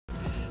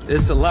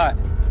It's a lot.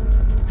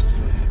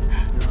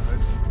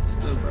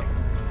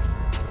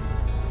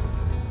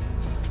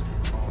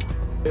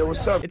 Hey,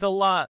 what's up? It's a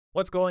lot.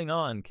 What's going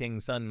on, King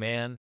Sun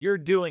Man? You're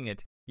doing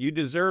it. You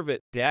deserve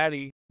it,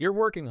 Daddy. You're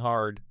working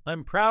hard.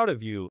 I'm proud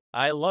of you.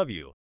 I love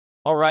you.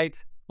 All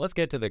right, let's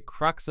get to the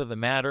crux of the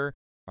matter.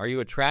 Are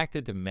you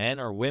attracted to men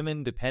or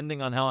women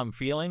depending on how I'm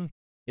feeling?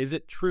 Is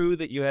it true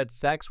that you had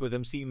sex with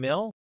MC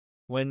Mill?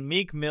 When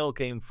Meek Mill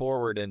came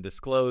forward and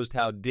disclosed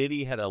how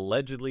Diddy had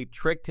allegedly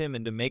tricked him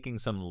into making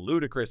some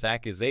ludicrous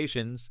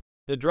accusations,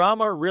 the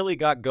drama really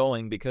got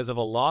going because of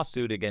a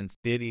lawsuit against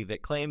Diddy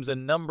that claims a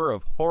number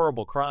of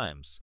horrible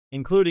crimes,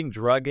 including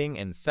drugging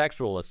and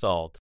sexual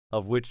assault,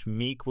 of which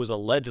Meek was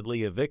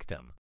allegedly a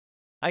victim.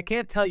 I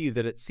can't tell you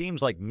that it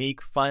seems like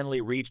Meek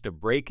finally reached a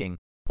breaking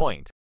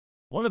point.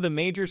 One of the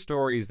major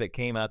stories that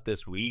came out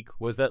this week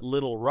was that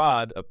Lil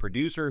Rod, a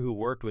producer who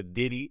worked with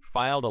Diddy,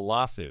 filed a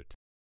lawsuit.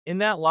 In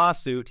that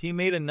lawsuit, he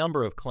made a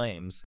number of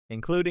claims,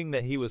 including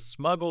that he was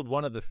smuggled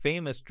one of the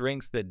famous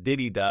drinks that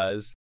Diddy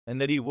does,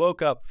 and that he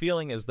woke up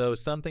feeling as though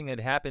something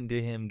had happened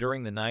to him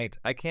during the night.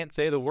 I can't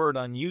say the word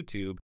on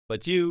YouTube,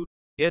 but you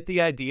get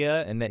the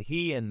idea, and that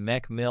he and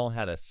Meek Mill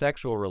had a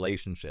sexual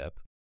relationship.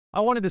 I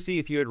wanted to see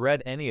if you had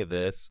read any of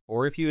this,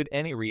 or if you had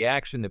any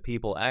reaction to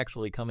people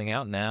actually coming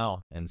out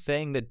now and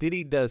saying that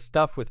Diddy does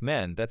stuff with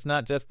men that's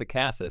not just the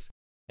Cassis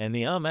and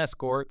the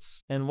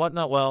escorts and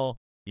whatnot. Well,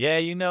 yeah,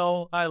 you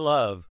know, I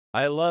love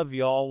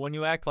y'all when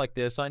you act like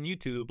this on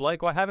YouTube,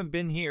 like, well, I haven't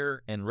been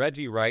here, and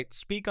Reggie Wright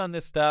speak on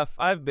this stuff.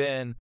 I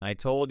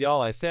told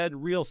y'all, I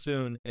said real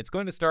soon, it's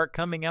going to start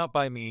coming out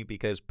by me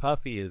because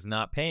Puffy is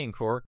not paying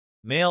for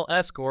male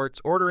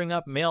escorts, ordering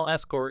up male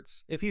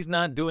escorts. If he's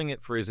not doing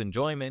it for his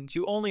enjoyment,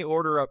 you only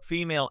order up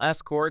female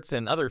escorts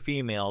and other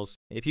females.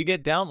 If you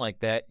get down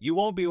like that, you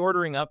won't be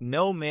ordering up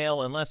no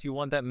male unless you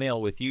want that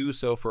male with you,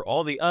 so for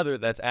all the other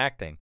that's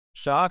acting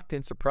shocked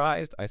and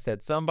surprised, I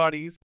said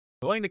somebody's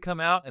going to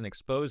come out and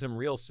expose him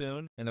real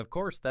soon, and of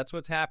course that's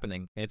what's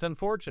happening. It's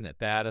unfortunate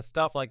that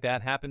stuff like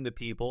that happened to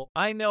people.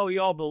 I know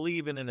y'all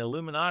believe in an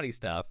Illuminati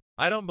stuff.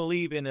 I don't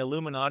believe in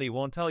Illuminati,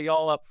 won't tell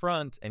y'all up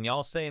front, and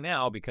y'all say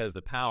now because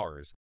the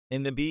powers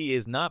in the B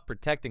is not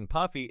protecting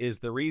Puffy is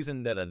the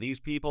reason that these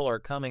people are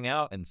coming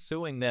out and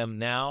suing them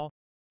now.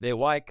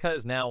 Why?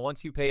 Cause now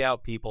once you pay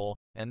out people,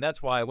 and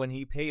that's why when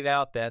he paid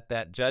out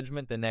that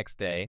judgment the next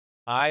day,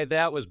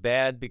 that was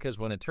bad, because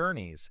when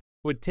attorneys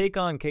would take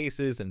on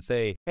cases and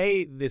say,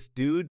 hey, this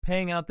dude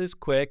paying out this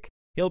quick,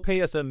 he'll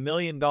pay us $1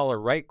 million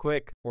right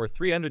quick, or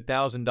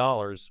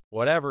 $300,000,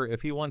 whatever,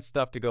 if he wants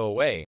stuff to go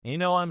away. You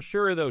know, I'm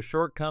sure those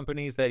short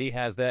companies that he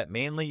has that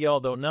mainly y'all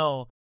don't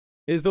know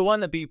is the one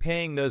that be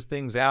paying those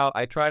things out.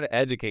 I try to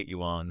educate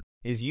you on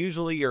is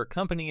usually your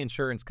company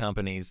insurance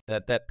companies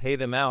that pay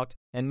them out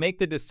and make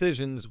the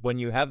decisions when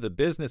you have the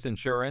business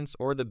insurance,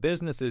 or the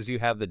businesses you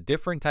have the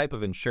different type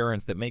of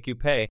insurance that make you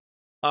pay.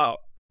 Oh,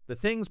 the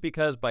things,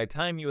 because by the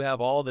time you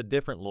have all the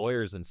different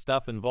lawyers and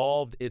stuff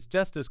involved, it's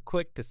just as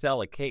quick to sell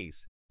a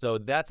case. So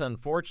that's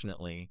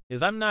unfortunately,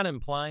 I'm not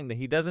implying that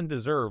he doesn't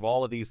deserve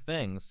all of these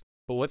things,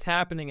 but what's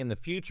happening in the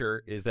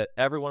future is that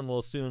everyone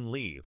will soon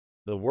leave.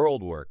 The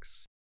world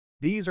works.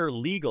 These are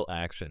legal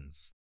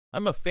actions.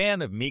 I'm a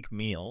fan of Meek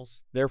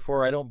Mill's,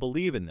 therefore I don't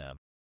believe in them.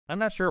 I'm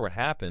not sure what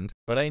happened,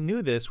 but I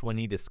knew this when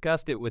he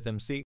discussed it with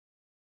MC.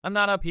 I'm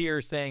not up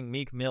here saying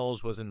Meek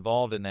Mills was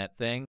involved in that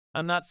thing.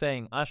 I'm not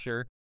saying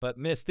Usher, but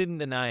Miss didn't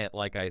deny it.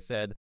 Like I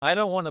said, I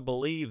don't want to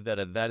believe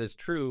that that is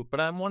true,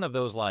 but I'm one of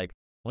those like,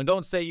 when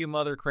don't say you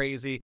mother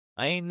crazy,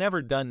 I ain't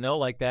never done no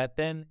like that,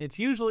 then it's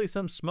usually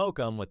some smoke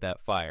with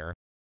that fire.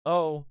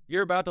 Oh,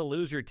 you're about to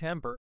lose your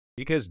temper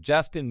because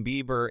Justin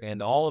Bieber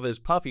and all of his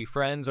puffy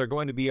friends are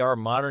going to be our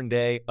modern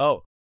day.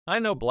 Oh, I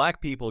know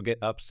black people get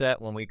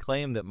upset when we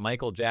claim that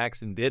Michael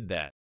Jackson did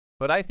that,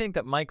 but I think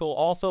that Michael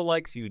also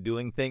likes you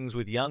doing things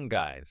with young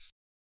guys.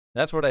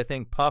 That's what I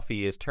think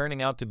Puffy is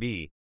turning out to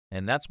be,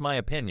 and that's my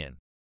opinion.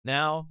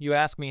 Now, you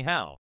ask me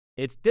how.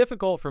 It's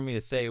difficult for me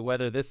to say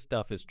whether this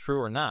stuff is true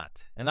or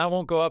not, and I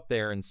won't go up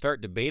there and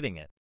start debating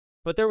it.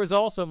 But there was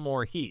also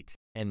more heat,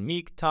 and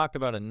Meek talked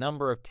about a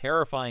number of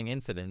terrifying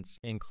incidents,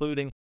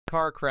 including a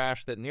car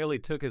crash that nearly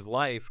took his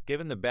life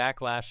given the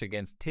backlash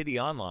against Diddy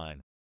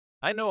online.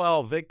 I know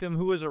our victim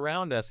who was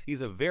around us.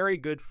 He's a very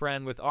good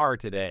friend with R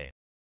today.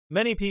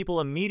 Many people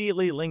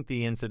immediately linked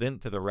the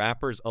incident to the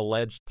rapper's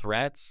alleged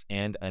threats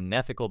and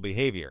unethical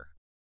behavior.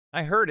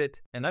 I heard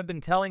it, and I've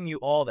been telling you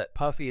all that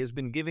Puffy has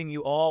been giving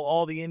you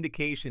all the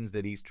indications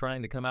that he's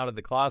trying to come out of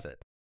the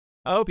closet.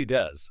 I hope he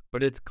does,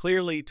 but it's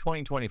clearly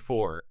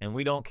 2024, and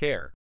we don't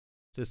care.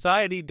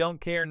 Society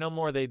don't care no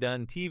more. They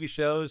done TV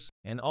shows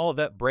and all of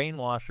that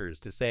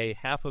brainwashers to say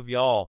half of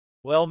y'all,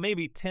 well,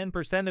 maybe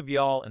 10% of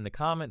y'all in the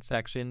comment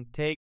section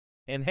take,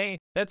 and hey,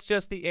 that's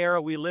just the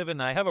era we live in.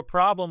 I have a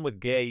problem with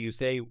gay. You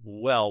say,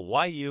 well,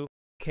 why you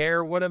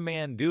care what a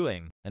man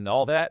doing and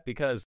all that,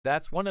 because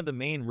that's one of the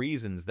main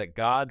reasons that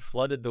God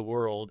flooded the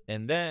world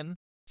and then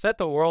set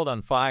the world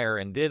on fire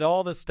and did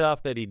all the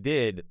stuff that he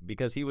did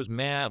because he was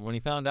mad when he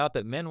found out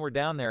that men were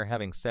down there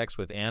having sex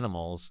with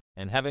animals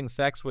and having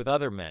sex with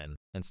other men.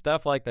 and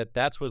stuff like that.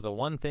 That was the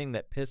one thing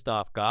that pissed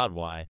off God.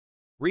 Why?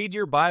 Read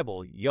your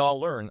Bible, y'all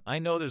learn. I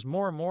know there's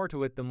more and more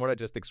to it than what I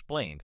just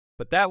explained,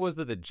 but that was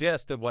the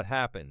gist of what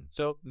happened.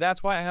 So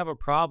that's why I have a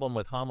problem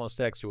with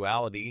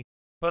homosexuality.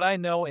 But I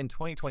know in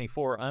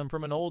 2024, I'm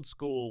from an old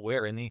school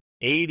where in the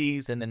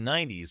 80s and the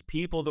 90s,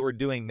 people that were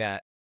doing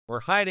that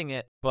were hiding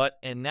it,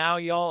 and now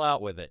y'all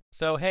out with it.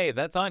 So hey,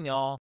 that's on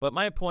y'all. But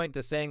my point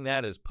to saying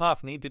that is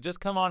Puff need to just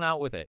come on out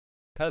with it.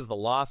 Because the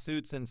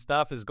lawsuits and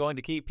stuff is going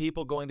to keep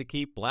people going to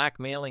keep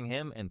blackmailing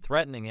him and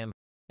threatening him.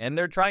 And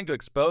they're trying to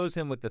expose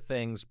him with the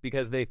things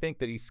because they think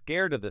that he's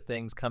scared of the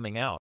things coming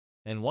out.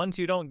 And once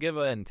you don't give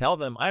a and tell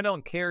them, I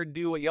don't care,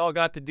 do what y'all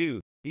got to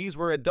do. These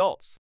were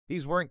adults.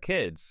 These weren't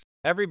kids.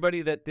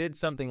 Everybody that did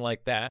something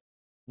like that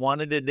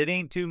wanted it. It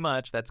ain't too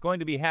much. That's going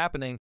to be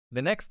happening.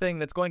 The next thing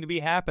that's going to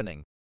be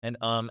happening. And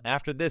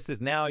after this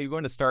is now you're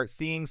going to start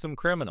seeing some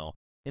criminal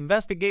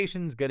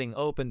investigations getting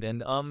opened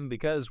and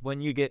because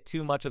when you get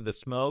too much of the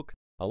smoke,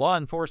 a law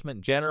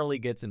enforcement generally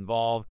gets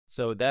involved,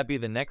 so that'd be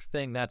the next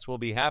thing that's will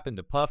be happen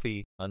to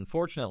Puffy,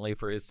 unfortunately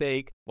for his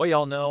sake. Well,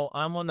 y'all know,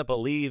 I'm one that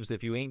believes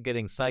if you ain't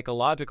getting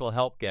psychological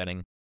help,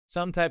 getting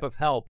some type of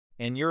help,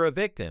 and you're a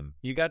victim,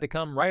 you got to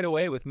come right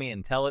away with me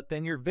and tell it,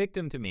 then you're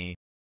victim to me.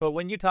 But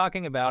when you're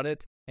talking about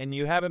it, and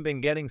you haven't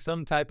been getting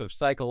some type of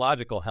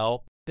psychological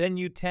help, then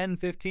you 10,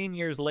 15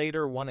 years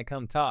later want to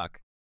come talk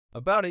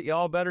about it.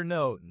 Y'all better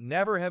know,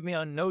 never have me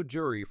on no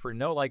jury for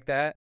no like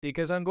that,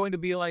 because I'm going to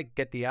be like,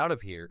 get thee out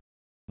of here.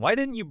 Why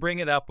didn't you bring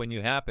it up when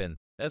you happen?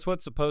 That's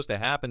what's supposed to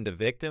happen to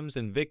victims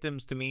and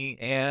victims to me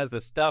as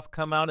the stuff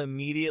come out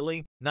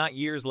immediately, not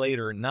years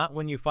later, not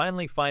when you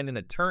finally find an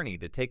attorney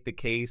to take the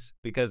case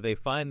because they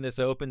find this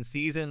open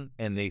season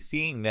and they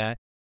seeing that,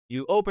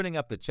 you opening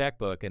up the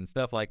checkbook and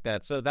stuff like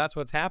that. So that's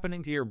what's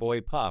happening to your boy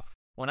Puff.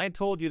 When I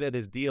told you that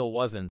his deal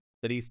wasn't,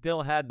 that he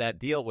still had that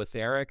deal with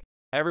Eric,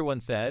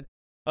 everyone said,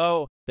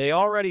 oh, they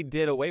already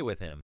did away with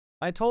him.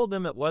 I told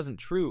them it wasn't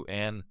true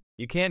and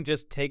you can't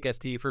just take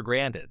ST for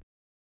granted.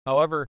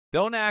 However,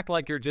 don't act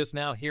like you're just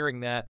now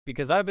hearing that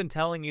because I've been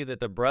telling you that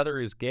the brother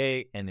is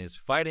gay and is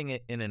fighting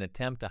it in an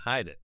attempt to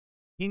hide it.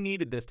 He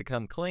needed this to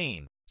come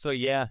clean. So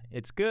yeah,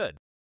 it's good.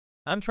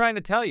 I'm trying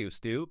to tell you,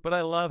 Stu, but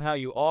I love how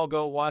you all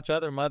go watch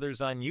other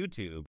mothers on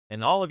YouTube.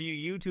 And all of you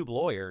YouTube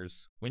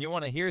lawyers, when you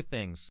want to hear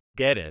things,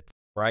 get it,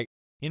 right?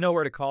 You know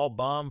where to call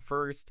bomb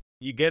first.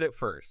 You get it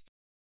first.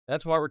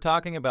 That's why we're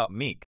talking about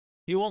Meek.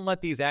 He won't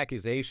let these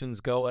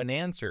accusations go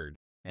unanswered.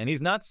 And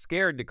he's not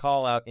scared to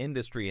call out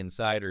industry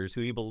insiders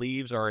who he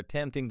believes are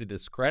attempting to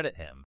discredit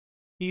him.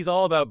 He's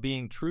all about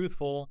being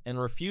truthful and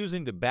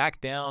refusing to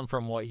back down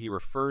from what he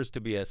refers to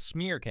be a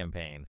smear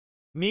campaign.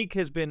 Meek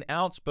has been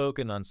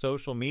outspoken on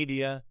social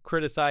media,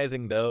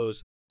 criticizing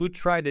those who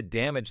try to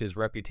damage his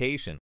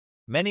reputation.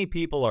 Many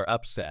people are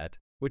upset,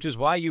 which is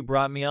why you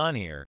brought me on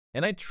here,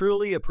 and I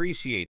truly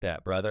appreciate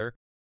that, brother.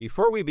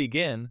 Before we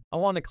begin, I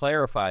want to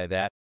clarify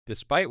that,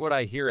 despite what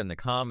I hear in the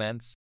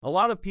comments, a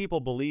lot of people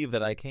believe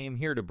that I came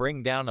here to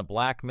bring down a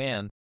black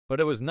man, but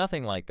it was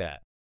nothing like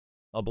that.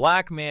 A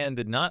black man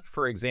did not,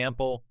 for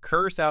example,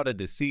 curse out a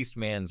deceased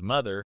man's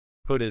mother,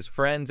 put his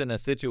friends in a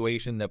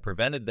situation that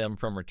prevented them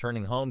from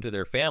returning home to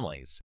their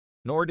families,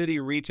 nor did he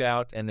reach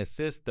out and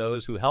assist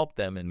those who helped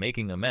them in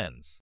making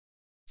amends.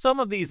 Some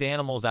of these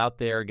animals out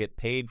there get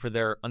paid for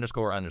their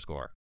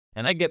 __,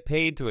 and I get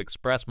paid to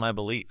express my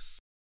beliefs.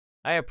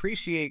 I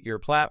appreciate your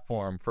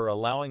platform for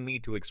allowing me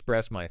to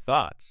express my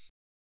thoughts.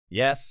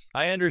 Yes,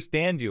 I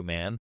understand you,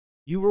 man.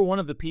 You were one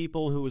of the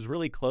people who was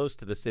really close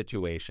to the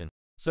situation,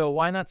 so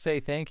why not say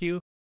thank you?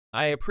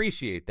 I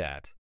appreciate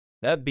that.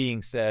 That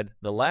being said,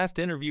 the last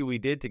interview we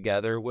did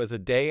together was a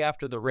day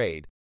after the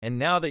raid, and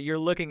now that you're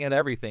looking at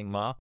everything,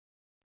 Ma,